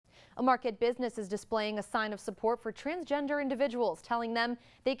A Marquette business is displaying a sign of support for transgender individuals, telling them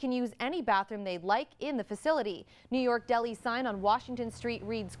they can use any bathroom they'd like in the facility. New York Deli sign on Washington Street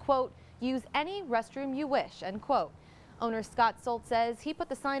reads, quote, "Use any restroom you wish," end quote. Owner Scott Solt says he put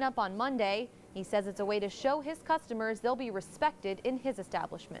the sign up on Monday. He says it's a way to show his customers they'll be respected in his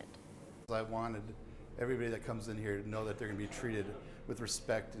establishment. I wanted everybody that comes in here to know that they're going to be treated with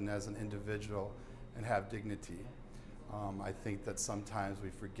respect and as an individual and have dignity. I think that sometimes we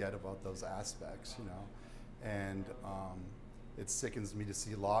forget about those aspects, and it sickens me to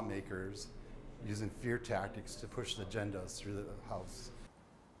see lawmakers using fear tactics to push the agendas through the House.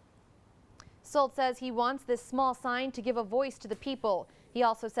 Solt says he wants this small sign to give a voice to the people. He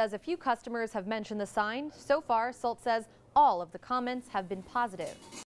also says a few customers have mentioned the sign. So far, Solt says all of the comments have been positive.